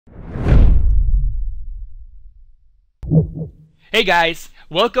Hey guys,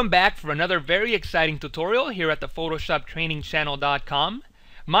 welcome back for another very exciting tutorial here at the PhotoshopTrainingChannel.com.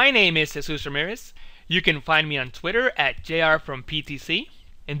 My name is Jesus Ramirez. You can find me on Twitter at JR from PTC.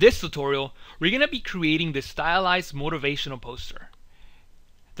 In this tutorial, we're going to be creating this stylized motivational poster.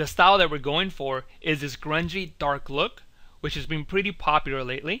 The style that we're going for is this grungy dark look, which has been pretty popular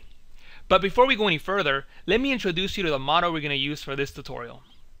lately. But before we go any further, let me introduce you to the model we're going to use for this tutorial.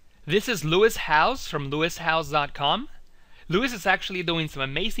 This is Lewis House from lewishouse.com. Lewis is actually doing some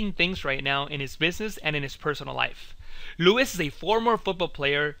amazing things right now in his business and in his personal life. Lewis is a former football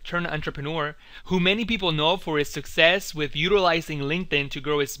player turned entrepreneur who many people know for his success with utilizing LinkedIn to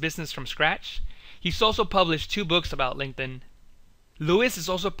grow his business from scratch. He's also published 2 books about LinkedIn. Lewis is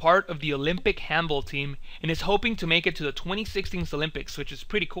also part of the Olympic handball team and is hoping to make it to the 2016 Olympics, which is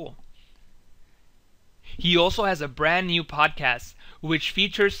pretty cool. He also has a brand new podcast which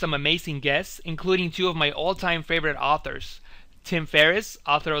features some amazing guests, including 2 of my all-time favorite authors, Tim Ferriss,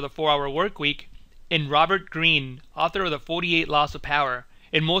 author of The 4-Hour Workweek, and Robert Greene, author of The 48 Laws of Power,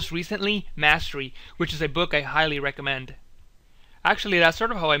 and most recently, Mastery, which is a book I highly recommend. Actually, that's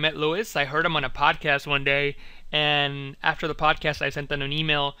sort of how I met Lewis. I heard him on a podcast one day, and after the podcast I sent him an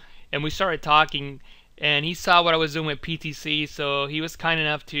email, and we started talking, and he saw what I was doing with PTC, so he was kind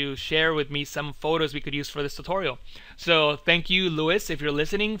enough to share with me some photos we could use for this tutorial. So thank you, Lewis, if you're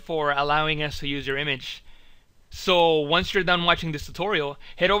listening, for allowing us to use your image. So once you're done watching this tutorial,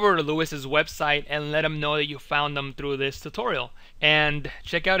 head over to Lewis's website and let him know that you found them through this tutorial. And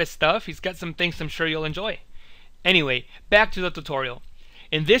check out his stuff. He's got some things I'm sure you'll enjoy. Anyway, back to the tutorial.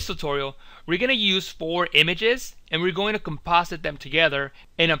 In this tutorial, we're going to use 4 images and we're going to composite them together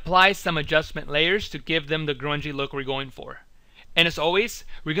and apply some adjustment layers to give them the grungy look we're going for. And as always,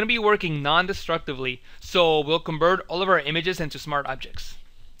 we're going to be working non-destructively, so we'll convert all of our images into smart objects.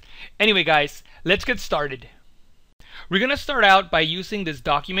 Anyway guys, let's get started. We're going to start out by using this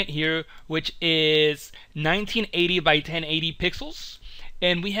document here, which is 1980 by 1080 pixels.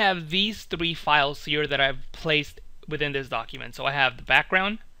 And we have these 3 files here that I've placed within this document. So I have the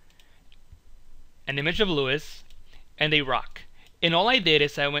background, an image of Lewis, and a rock. And all I did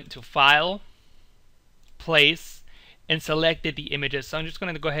is I went to File, Place, and selected the images. So I'm just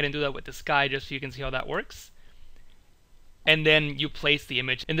going to go ahead and do that with the sky just so you can see how that works. And then you place the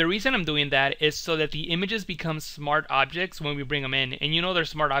image. And the reason I'm doing that is so that the images become smart objects when we bring them in. And you know they're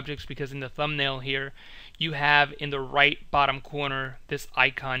smart objects because in the thumbnail here, you have in the right bottom corner this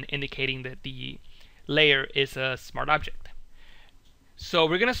icon indicating that the layer is a smart object. So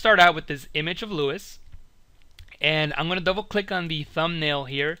we're going to start out with this image of Lewis. And I'm going to double click on the thumbnail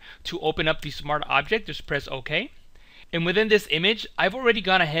here to open up the smart object. Just press OK. And within this image, I've already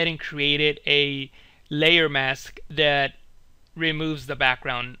gone ahead and created a layer mask that removes the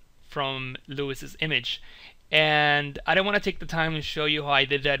background from Lewis's image. And I don't want to take the time to show you how I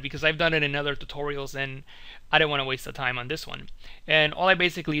did that because I've done it in other tutorials and I didn't want to waste the time on this one. And all I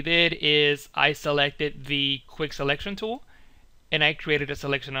basically did is I selected the quick selection tool and I created a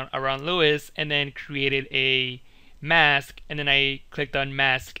selection around Lewis and then created a mask, and then I clicked on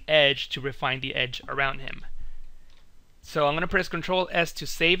mask edge to refine the edge around him. So I'm going to press Ctrl S to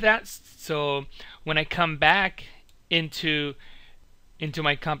save that, so when I come back into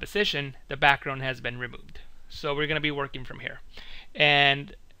my composition, the background has been removed. So we're going to be working from here.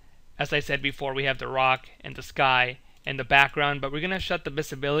 And as I said before, we have the rock and the sky and the background, but we're going to shut the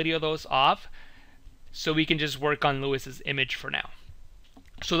visibility of those off so we can just work on Lewis's image for now.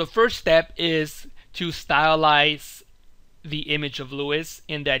 So the first step is to stylize the image of Lewis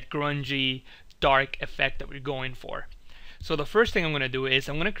in that grungy dark effect that we're going for. So the first thing I'm going to do is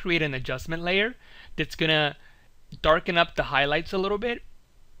I'm going to create an adjustment layer that's going to darken up the highlights a little bit,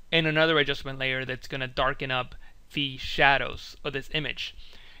 and another adjustment layer that's going to darken up the shadows of this image.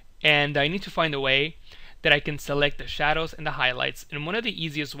 And I need to find a way that I can select the shadows and the highlights, and one of the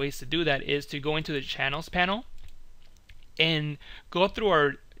easiest ways to do that is to go into the channels panel and go through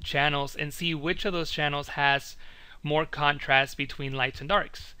our channels and see which of those channels has more contrast between lights and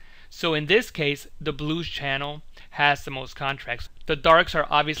darks. So in this case, the blues channel has the most contrast. The darks are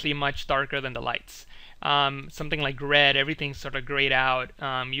obviously much darker than the lights. Something like red, everything's sort of grayed out.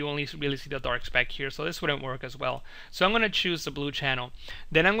 You only really see the darks back here, so this wouldn't work as well. So I'm going to choose the blue channel.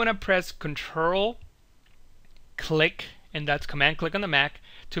 Then I'm going to press Control click, and that's Command click on the Mac,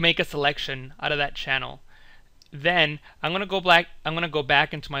 to make a selection out of that channel. Then I'm going to go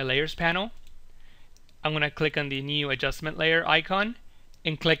back into my layers panel. I'm going to click on the new adjustment layer icon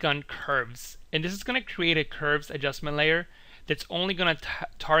and click on curves. And this is going to create a curves adjustment layer that's only going to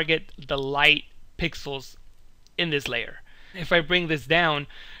target the light pixels in this layer. If I bring this down,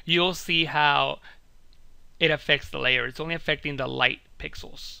 you'll see how it affects the layer. It's only affecting the light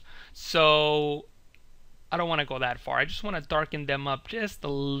pixels. So I don't want to go that far. I just want to darken them up just a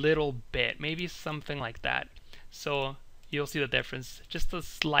little bit, maybe something like that. So you'll see the difference, just a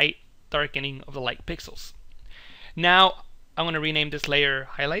slight darkening of the light pixels. Now I'm going to rename this layer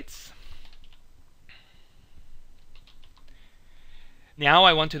highlights. Now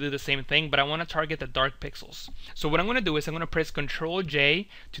I want to do the same thing, but I want to target the dark pixels. So what I'm going to do is I'm going to press Ctrl J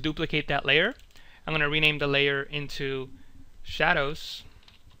to duplicate that layer. I'm going to rename the layer into shadows.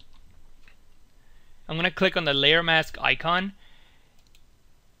 I'm going to click on the layer mask icon,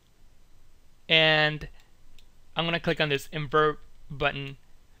 and I'm going to click on this invert button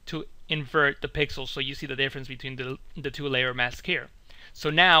to invert the pixels so you see the difference between the two layer masks here.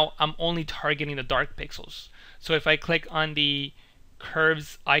 So now I'm only targeting the dark pixels. So if I click on the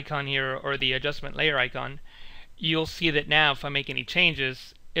curves icon here, or the adjustment layer icon, you'll see that now if I make any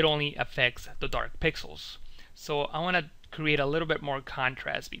changes, it only affects the dark pixels. So I want to create a little bit more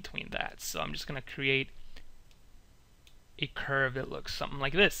contrast between that. So I'm just going to create a curve that looks something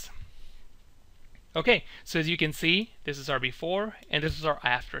like this. Okay, so as you can see, this is our before and this is our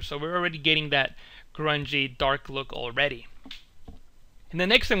after. So we're already getting that grungy dark look already. And the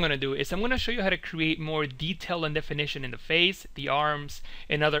next thing I'm going to do is I'm going to show you how to create more detail and definition in the face, the arms,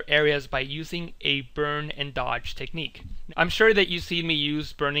 and other areas by using a burn and dodge technique. I'm sure that you've seen me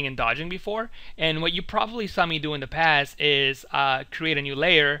use burning and dodging before, and what you probably saw me do in the past is create a new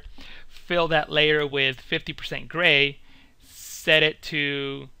layer, fill that layer with 50% gray, set it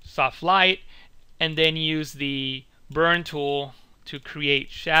to soft light, and then use the burn tool to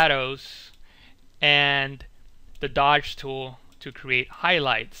create shadows and the dodge tool to create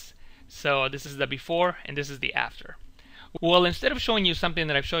highlights. So this is the before and this is the after. Well, instead of showing you something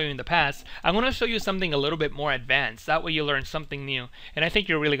that I've shown you in the past, I'm going to show you something a little bit more advanced. That way you learn something new, and I think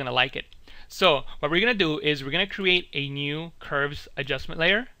you're really going to like it. So what we're going to do is we're going to create a new curves adjustment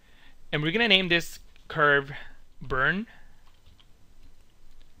layer, and we're going to name this curve burn.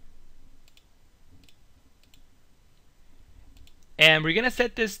 And we're going to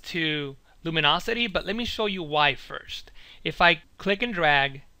set this to luminosity, but let me show you why first. If I click and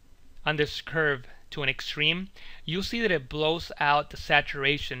drag on this curve to an extreme, you'll see that it blows out the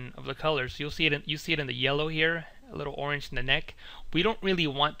saturation of the colors. You see it in the yellow here, a little orange in the neck. We don't really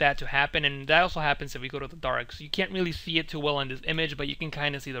want that to happen, and that also happens if we go to the dark. So you can't really see it too well in this image, but you can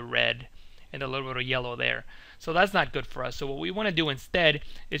kind of see the red and a little bit of yellow there. So that's not good for us. So what we want to do instead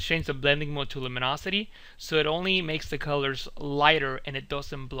is change the blending mode to luminosity, so it only makes the colors lighter and it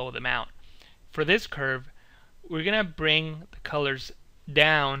doesn't blow them out. For this curve, we're going to bring the colors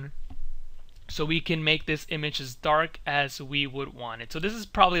down so we can make this image as dark as we would want it. So this is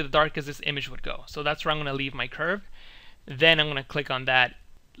probably the darkest this image would go. So that's where I'm going to leave my curve. Then I'm going to click on that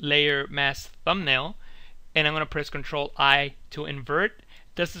layer mask thumbnail, and I'm going to press Ctrl I to invert.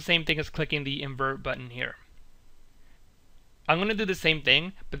 That's the same thing as clicking the invert button here. I'm going to do the same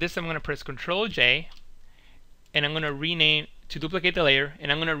thing, but this time I'm going to press Ctrl J, and I'm going to rename to duplicate the layer,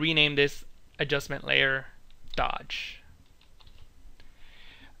 and I'm going to rename this adjustment layer dodge.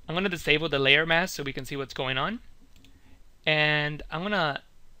 I'm going to disable the layer mask so we can see what's going on, and I'm going to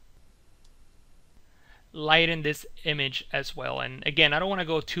lighten this image as well. And again, I don't want to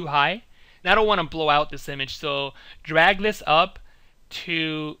go too high, and I don't want to blow out this image, so drag this up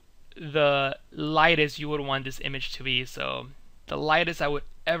to the lightest you would want this image to be. So the lightest I would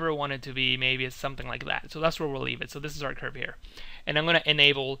ever want it to be maybe is something like that. So that's where we'll leave it. So this is our curve here, and I'm going to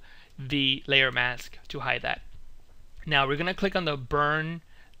enable the layer mask to hide that. Now we're going to click on the burn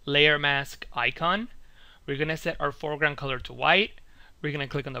layer mask icon. We're going to set our foreground color to white. We're going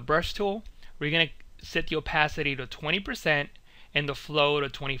to click on the brush tool. We're going to set the opacity to 20% and the flow to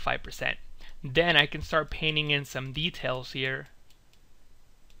 25%. Then I can start painting in some details here,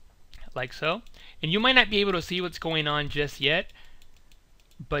 like so. And you might not be able to see what's going on just yet,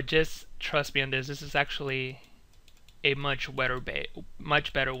 but just trust me on this. This is actually a much better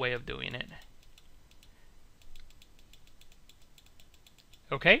way of doing it.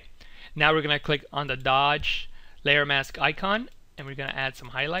 Okay, now we're going to click on the dodge layer mask icon, and we're going to add some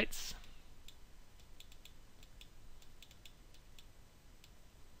highlights.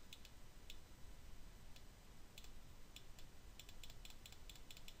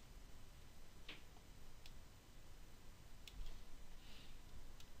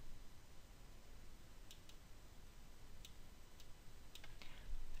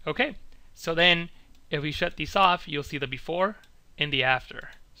 Okay, so then if we shut these off, you'll see the before and the after.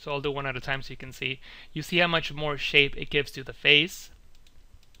 So I'll do one at a time so you can see. You see how much more shape it gives to the face.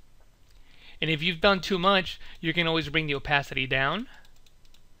 And if you've done too much, you can always bring the opacity down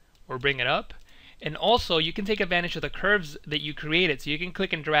or bring it up. And also, you can take advantage of the curves that you created. So you can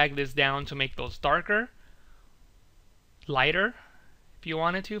click and drag this down to make those darker, lighter, if you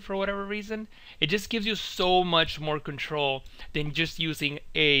wanted to, for whatever reason. It just gives you so much more control than just using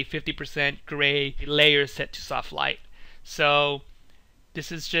a 50% gray layer set to soft light. So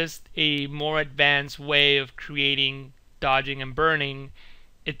this is just a more advanced way of creating dodging and burning.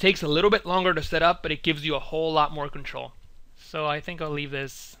 It takes a little bit longer to set up, but it gives you a whole lot more control. So I think I'll leave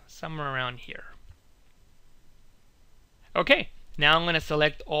this somewhere around here. Okay, now I'm going to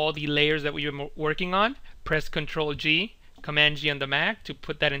select all the layers that we've been working on, press Ctrl G, Command G on the Mac to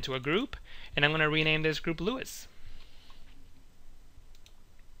put that into a group, and I'm going to rename this group Lewis.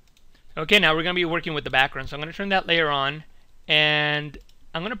 Okay, now we're going to be working with the background, so I'm going to turn that layer on, and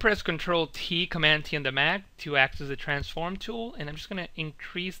I'm going to press Ctrl T, Command T on the Mac to act as a transform tool, and I'm just going to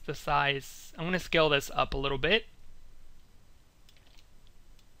increase the size. I'm going to scale this up a little bit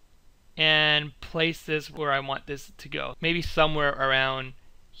and place this where I want this to go. Maybe somewhere around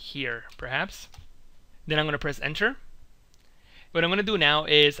here, perhaps. Then I'm going to press Enter. What I'm going to do now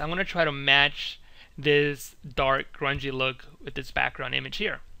is I'm going to try to match this dark grungy look with this background image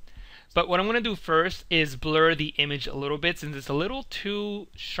here. But what I'm going to do first is blur the image a little bit since it's a little too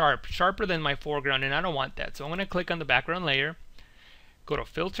sharp, sharper than my foreground, and I don't want that. So I'm going to click on the background layer, go to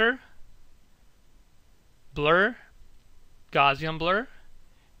Filter, Blur, Gaussian Blur,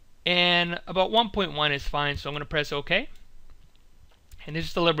 and about 1.1 is fine, so I'm going to press OK. And it's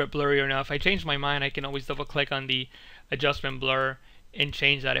just a little bit blurrier now. If I change my mind, I can always double click on the adjustment blur and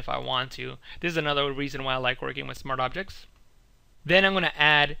change that if I want to. This is another reason why I like working with smart objects. Then I'm going to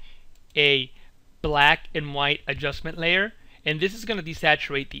add a black and white adjustment layer, and this is going to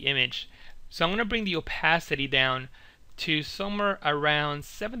desaturate the image. So I'm going to bring the opacity down to somewhere around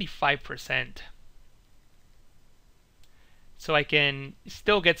 75%. So I can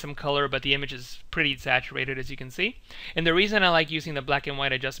still get some color, but the image is pretty saturated, as you can see. And the reason I like using the black and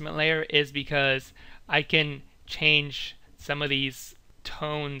white adjustment layer is because I can change some of these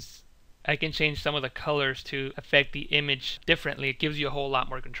tones. I can change some of the colors to affect the image differently. It gives you a whole lot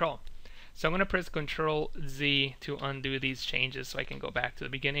more control. So I'm going to press Ctrl Z to undo these changes so I can go back to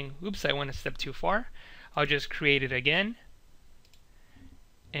the beginning. Oops, I went a step too far. I'll just create it again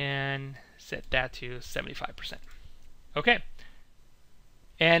and set that to 75%. Okay.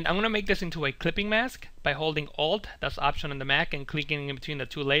 And I'm going to make this into a clipping mask by holding Alt, that's Option on the Mac, and clicking in between the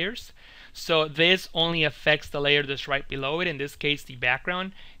two layers. So this only affects the layer that's right below it, in this case the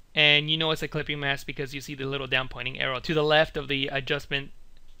background. And you know it's a clipping mask because you see the little down pointing arrow to the left of the adjustment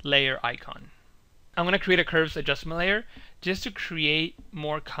layer icon. I'm going to create a curves adjustment layer just to create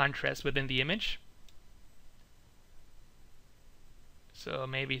more contrast within the image. So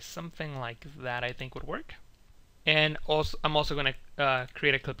maybe something like that I think would work. And also, I'm also going to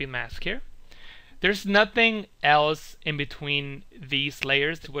create a clipping mask here. There's nothing else in between these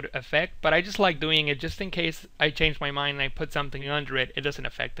layers that would affect, but I just like doing it just in case I change my mind and I put something under it, it doesn't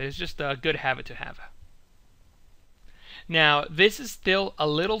affect it. It's just a good habit to have. Now, this is still a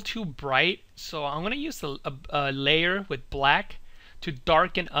little too bright, so I'm going to use a layer with black to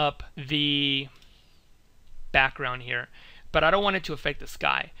darken up the background here. But I don't want it to affect the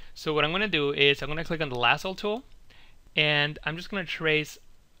sky. So what I'm going to do is I'm going to click on the lasso tool, and I'm just going to trace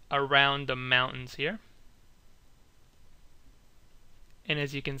around the mountains here. And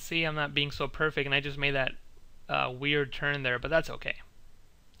as you can see, I'm not being so perfect, and I just made that weird turn there, but that's okay.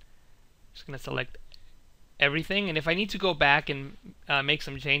 Just going to select everything, and if I need to go back and make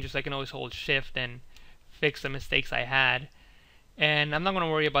some changes, I can always hold Shift and fix the mistakes I had. And I'm not going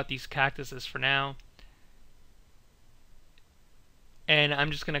to worry about these cactuses for now. And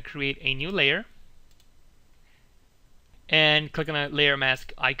I'm just going to create a new layer and click on a layer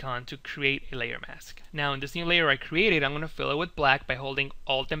mask icon to create a layer mask. Now in this new layer I created, I'm going to fill it with black by holding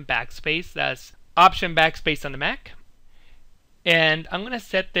Alt and backspace. That's Option backspace on the Mac. And I'm going to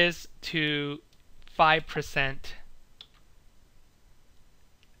set this to 5%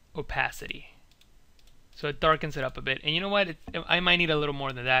 opacity. So it darkens it up a bit. And you know what? I might need a little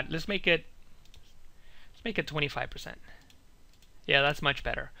more than that. Let's make it 25%. Yeah, that's much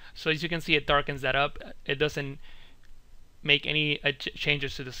better. So as you can see, it darkens that up. It doesn't make any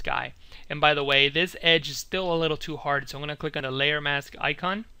changes to the sky. And by the way, this edge is still a little too hard, so I'm going to click on the layer mask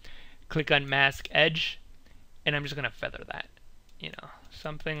icon, click on mask edge, and I'm just going to feather that. You know,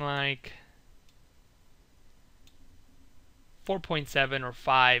 something like 4.7 or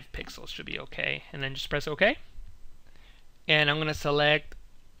 5 pixels should be okay. And then just press OK. And I'm going to select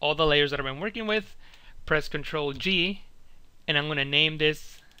all the layers that I've been working with, press Ctrl G, and I'm going to name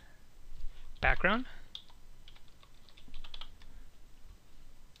this background.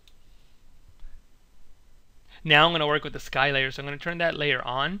 Now I'm going to work with the sky layer, so I'm going to turn that layer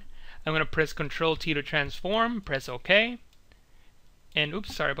on. I'm going to press Control T to transform, press OK. And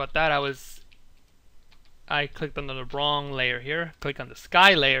oops, sorry about that. I clicked on the wrong layer here. Click on the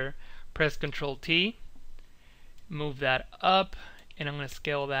sky layer, press Control T, move that up, and I'm going to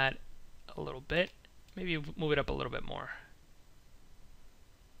scale that a little bit. Maybe move it up a little bit more.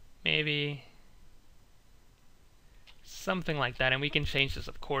 Maybe something like that, and we can change this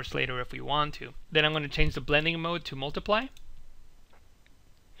of course later if we want to. Then I'm going to change the blending mode to multiply.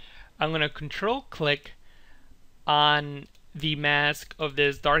 I'm going to control click on the mask of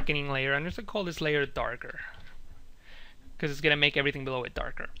this darkening layer. I'm just going to call this layer darker because it's going to make everything below it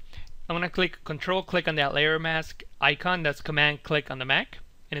darker. I'm going to control click on that layer mask icon. That's command click on the Mac,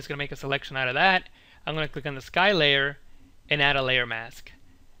 and it's going to make a selection out of that. I'm going to click on the sky layer and add a layer mask.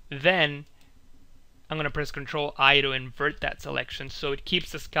 Then I'm going to press Control I to invert that selection so it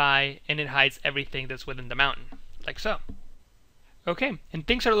keeps the sky and it hides everything that's within the mountain, like so. Okay, and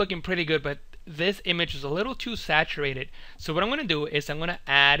things are looking pretty good, but this image is a little too saturated. So what I'm going to do is I'm going to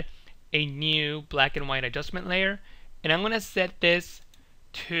add a new black and white adjustment layer, and I'm going to set this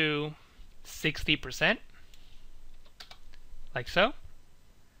to 60%, like so.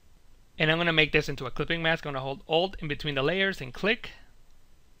 And I'm going to make this into a clipping mask. I'm going to hold Alt in between the layers and click.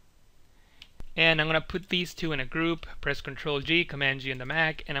 And I'm going to put these two in a group, press Control G, Command G in the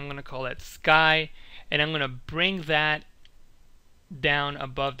Mac, and I'm going to call it Sky. And I'm going to bring that down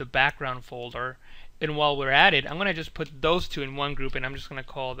above the background folder. And while we're at it, I'm going to just put those two in one group, and I'm just going to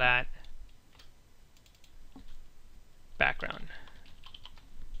call that background.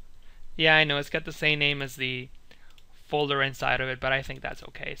 Yeah, I know it's got the same name as the folder inside of it, but I think that's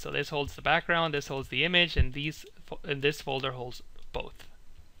okay. So this holds the background, this holds the image, and this folder holds both.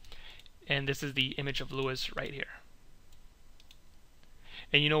 And this is the image of Lewis right here.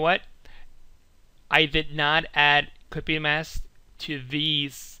 And you know what? I did not add clipping masks to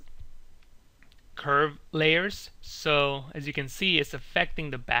these curve layers, so as you can see, it's affecting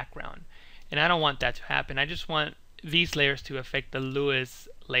the background, and I don't want that to happen. I just want these layers to affect the Lewis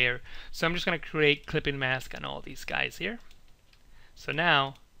layer. So I'm just going to create clipping mask on all these guys here. So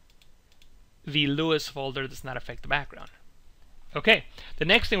now the Lewis folder does not affect the background. Okay, the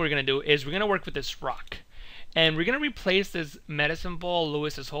next thing we're going to do is we're going to work with this rock, and we're going to replace this medicine ball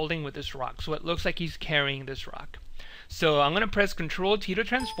Lewis is holding with this rock, so it looks like he's carrying this rock. So I'm going to press Control T to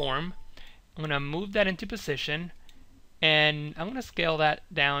transform. I'm going to move that into position, and I'm going to scale that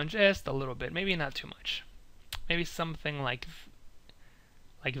down just a little bit, maybe not too much. Maybe something like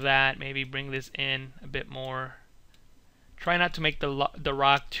that. Maybe bring this in a bit more. Try not to make the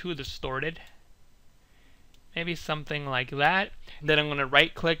rock too distorted. Maybe something like that. Then I'm going to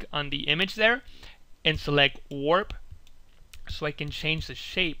right click on the image there and select warp so I can change the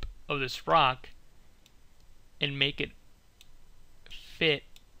shape of this rock and make it fit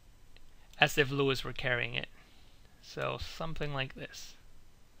as if Lewis were carrying it. So something like this.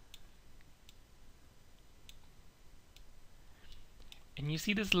 And you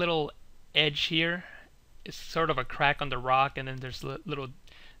see this little edge here? It's sort of a crack on the rock, and then there's a little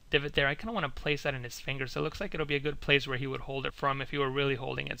divot there. I kind of want to place that in his finger, so it looks like it'll be a good place where he would hold it from if he were really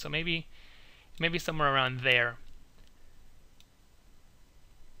holding it. So maybe somewhere around there.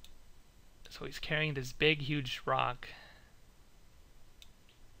 So he's carrying this big, huge rock.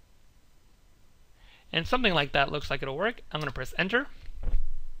 And something like that looks like it'll work. I'm going to press Enter.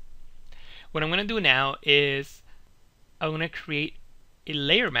 What I'm going to do now is I'm going to create a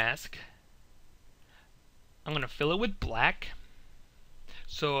layer mask. I'm going to fill it with black.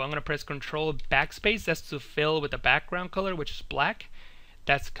 So I'm going to press Control Backspace. That's to fill with the background color, which is black.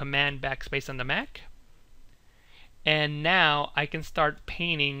 That's Command Backspace on the Mac. And now I can start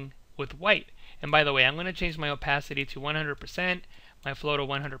painting with white. And by the way, I'm going to change my opacity to 100%, my flow to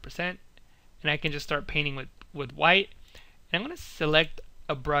 100%, and I can just start painting with white. And I'm going to select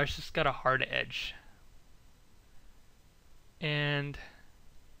a brush that's got a hard edge. And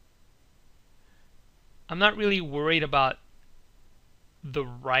I'm not really worried about the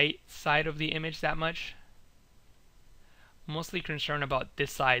right side of the image that much. I'm mostly concerned about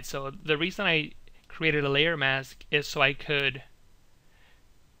this side. So the reason I created a layer mask is so I could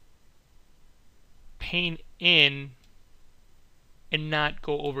paint in and not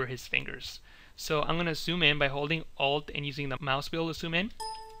go over his fingers. So I'm going to zoom in by holding Alt and using the mouse wheel to zoom in.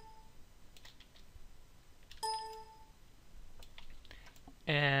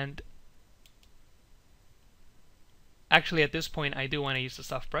 And actually at this point I do want to use the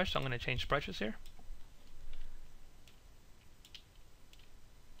soft brush, so I'm going to change brushes here.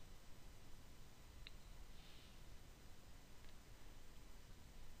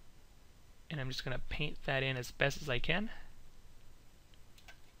 And I'm just going to paint that in as best as I can.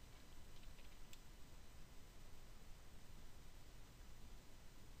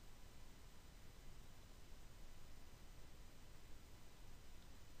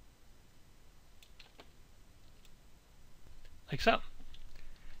 Like so.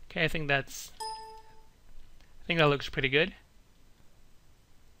 Okay, I think that looks pretty good.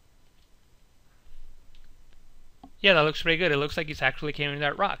 Yeah, that looks pretty good. It looks like it's actually carrying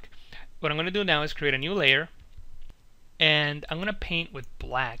that rock. What I'm going to do now is create a new layer, and I'm going to paint with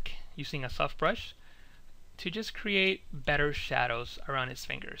black using a soft brush to just create better shadows around his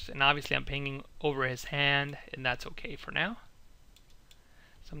fingers. And obviously I'm painting over his hand, and that's okay for now.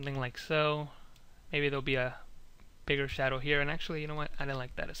 Something like so. Maybe there'll be a bigger shadow here, and actually, you know what, I didn't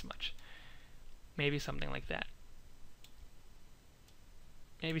like that as much. Maybe something like that.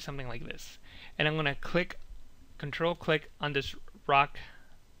 Maybe something like this. And I'm going to control click on this rock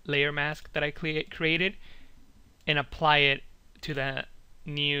layer mask that I created and apply it to the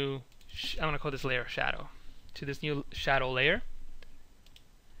new, I'm going to call this layer shadow, to this new shadow layer.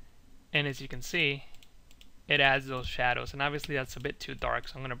 And as you can see, it adds those shadows, and obviously that's a bit too dark,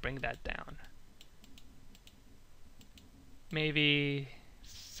 so I'm going to bring that down. Maybe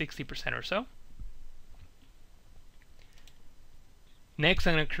 60% or so. Next,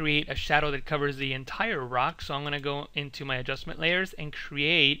 I'm going to create a shadow that covers the entire rock, so I'm going to go into my adjustment layers and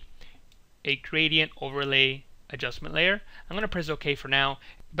create a gradient overlay adjustment layer. I'm going to press OK for now,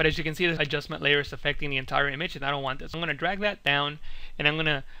 but as you can see, this adjustment layer is affecting the entire image, and I don't want this. I'm going to drag that down, and I'm going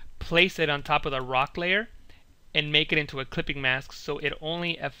to place it on top of the rock layer and make it into a clipping mask so it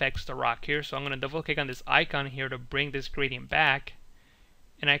only affects the rock here. So I'm going to double click on this icon here to bring this gradient back,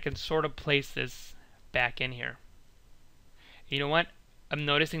 and I can sort of place this back in here. You know what? I'm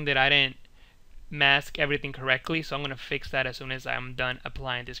noticing that I didn't mask everything correctly, so I'm going to fix that as soon as I'm done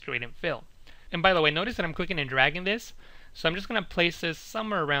applying this gradient fill. And by the way, notice that I'm clicking and dragging this, so I'm just going to place this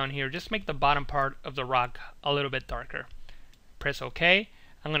somewhere around here. Just make the bottom part of the rock a little bit darker. Press OK.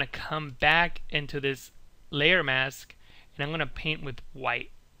 I'm going to come back into this layer mask, and I'm going to paint with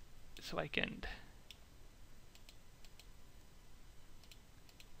white so I can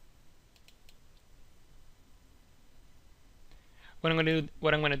what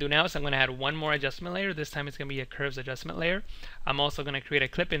I'm going to do now is I'm going to add one more adjustment layer. This time it's going to be a curves adjustment layer. I'm also going to create a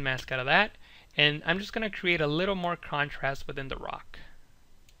clip-in mask out of that, and I'm just going to create a little more contrast within the rock.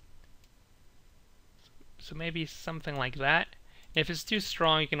 So maybe something like that. If it's too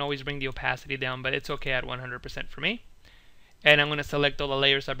strong, you can always bring the opacity down, but it's okay at 100% for me. And I'm going to select all the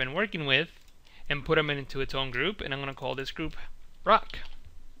layers I've been working with and put them into its own group, and I'm going to call this group rock.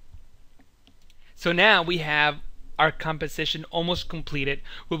 So now we have our composition almost completed.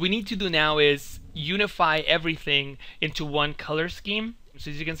 What we need to do now is unify everything into one color scheme. So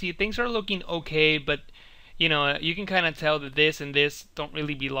as you can see, things are looking okay, but you know, you can kind of tell that this and this don't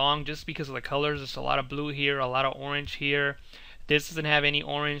really belong just because of the colors. There's a lot of blue here, a lot of orange here. This doesn't have any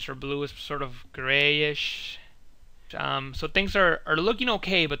orange or blue. It's sort of grayish. So things are looking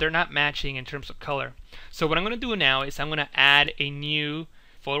okay, but they're not matching in terms of color. So what I'm going to do now is I'm going to add a new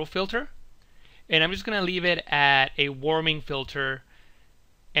photo filter, and I'm just going to leave it at a warming filter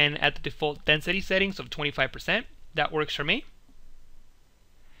and at the default density settings of 25%. That works for me.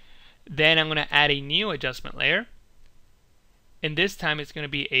 Then I'm going to add a new adjustment layer, and this time it's going to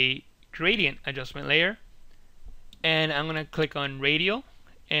be a gradient adjustment layer, and I'm going to click on radial,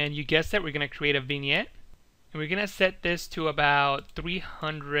 and you guessed it, we're going to create a vignette, and we're going to set this to about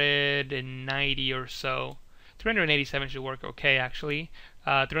 390 or so. 387 should work okay actually.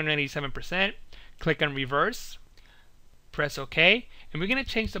 387%. Click on reverse, press OK, and we're going to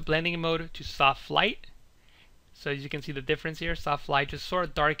change the blending mode to soft light. So as you can see the difference here, soft light just sort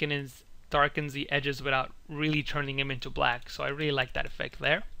of darkens the edges without really turning them into black. So I really like that effect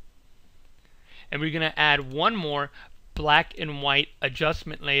there. And we're going to add one more black and white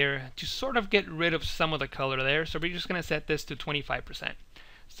adjustment layer to sort of get rid of some of the color there. So we're just going to set this to 25%.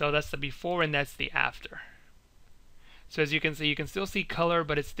 So that's the before and that's the after. So as you can see, you can still see color,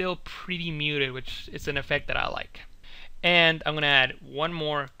 but it's still pretty muted, which is an effect that I like. And I'm going to add one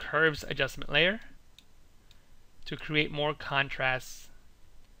more curves adjustment layer to create more contrast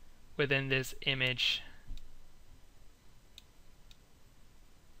within this image.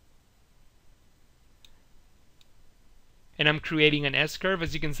 And I'm creating an S-curve,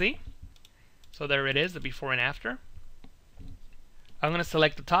 as you can see. So there it is, the before and after. I'm going to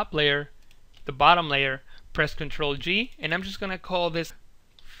select the top layer, the bottom layer, press Ctrl G, and I'm just going to call this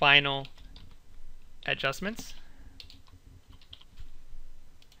final adjustments.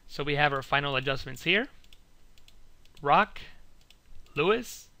 So we have our final adjustments here. Rock,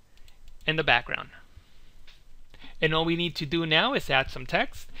 Lewis, in the background. And all we need to do now is add some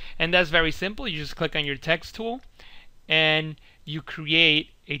text, and that's very simple. You just click on your text tool and you create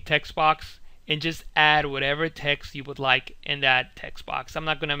a text box and just add whatever text you would like in that text box. I'm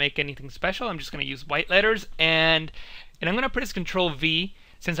not going to make anything special. I'm just going to use white letters, and I'm going to press Control V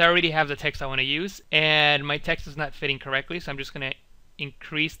since I already have the text I want to use, and my text is not fitting correctly, so I'm just going to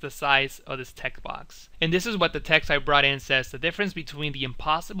increase the size of this text box. And this is what the text I brought in says: "The difference between the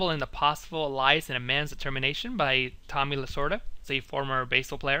impossible and the possible lies in a man's determination," by Tommy Lasorda. It's a former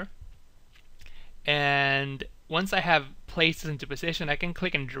baseball player. And once I have placed this into position, I can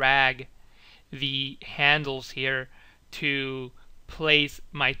click and drag the handles here to place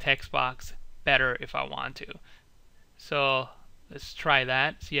my text box better if I want to. So let's try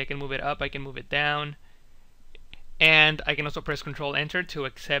that. See, I can move it up, I can move it down. And I can also press Control Enter to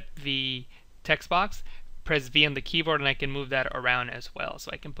accept the text box. Press V on the keyboard and I can move that around as well. So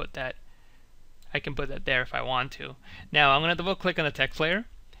I can put that there if I want to. Now I'm going to double click on the text layer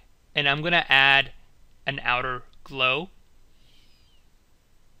and I'm going to add an outer glow.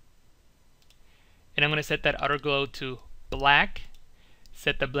 And I'm going to set that outer glow to black.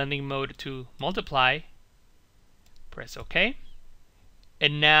 Set the blending mode to multiply. Press OK.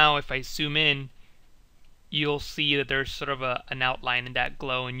 And now if I zoom in, you'll see that there's sort of an outline in that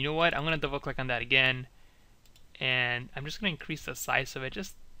glow. And you know what? I'm going to double click on that again. And I'm just going to increase the size of it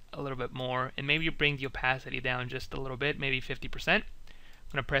just a little bit more. And maybe bring the opacity down just a little bit, maybe 50%. I'm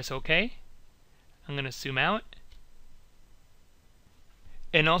going to press OK. I'm going to zoom out.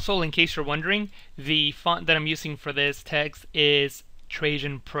 And also, in case you're wondering, the font that I'm using for this text is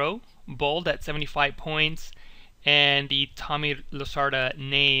Trajan Pro, bold at 75 points. And the Tommy Lasorda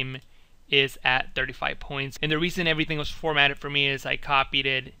name is at 35 points. And the reason everything was formatted for me is I copied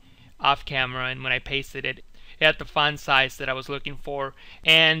it off camera, and when I pasted it, it had the font size that I was looking for,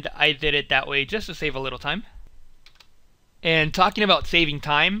 and I did it that way just to save a little time. And talking about saving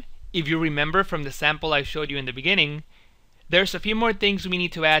time, if you remember from the sample I showed you in the beginning, there's a few more things we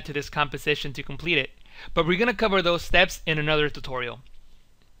need to add to this composition to complete it, but we're going to cover those steps in another tutorial.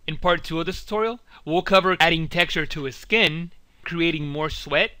 In part 2 of this tutorial, we'll cover adding texture to his skin, creating more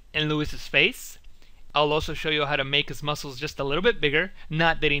sweat in Lewis's face. I'll also show you how to make his muscles just a little bit bigger,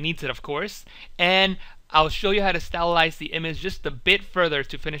 not that he needs it of course, and I'll show you how to stylize the image just a bit further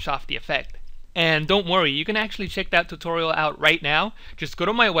to finish off the effect. And don't worry, you can actually check that tutorial out right now. Just go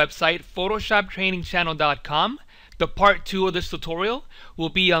to my website, photoshoptrainingchannel.com. The part 2 of this tutorial will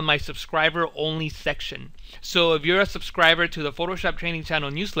be on my subscriber only section. So if you're a subscriber to the Photoshop Training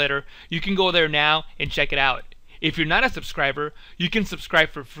Channel newsletter, you can go there now and check it out. If you're not a subscriber, you can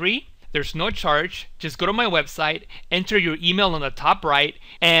subscribe for free. There's no charge. Just go to my website, enter your email on the top right,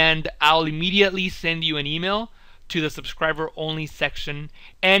 and I'll immediately send you an email to the subscriber only section,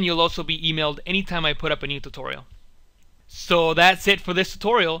 and you'll also be emailed anytime I put up a new tutorial. So that's it for this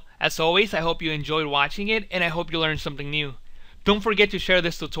tutorial. As always, I hope you enjoyed watching it, and I hope you learned something new. Don't forget to share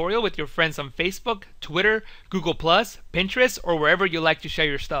this tutorial with your friends on Facebook, Twitter, Google+, Pinterest, or wherever you like to share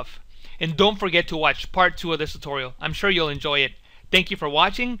your stuff. And don't forget to watch part 2 of this tutorial. I'm sure you'll enjoy it. Thank you for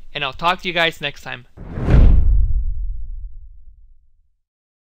watching, and I'll talk to you guys next time.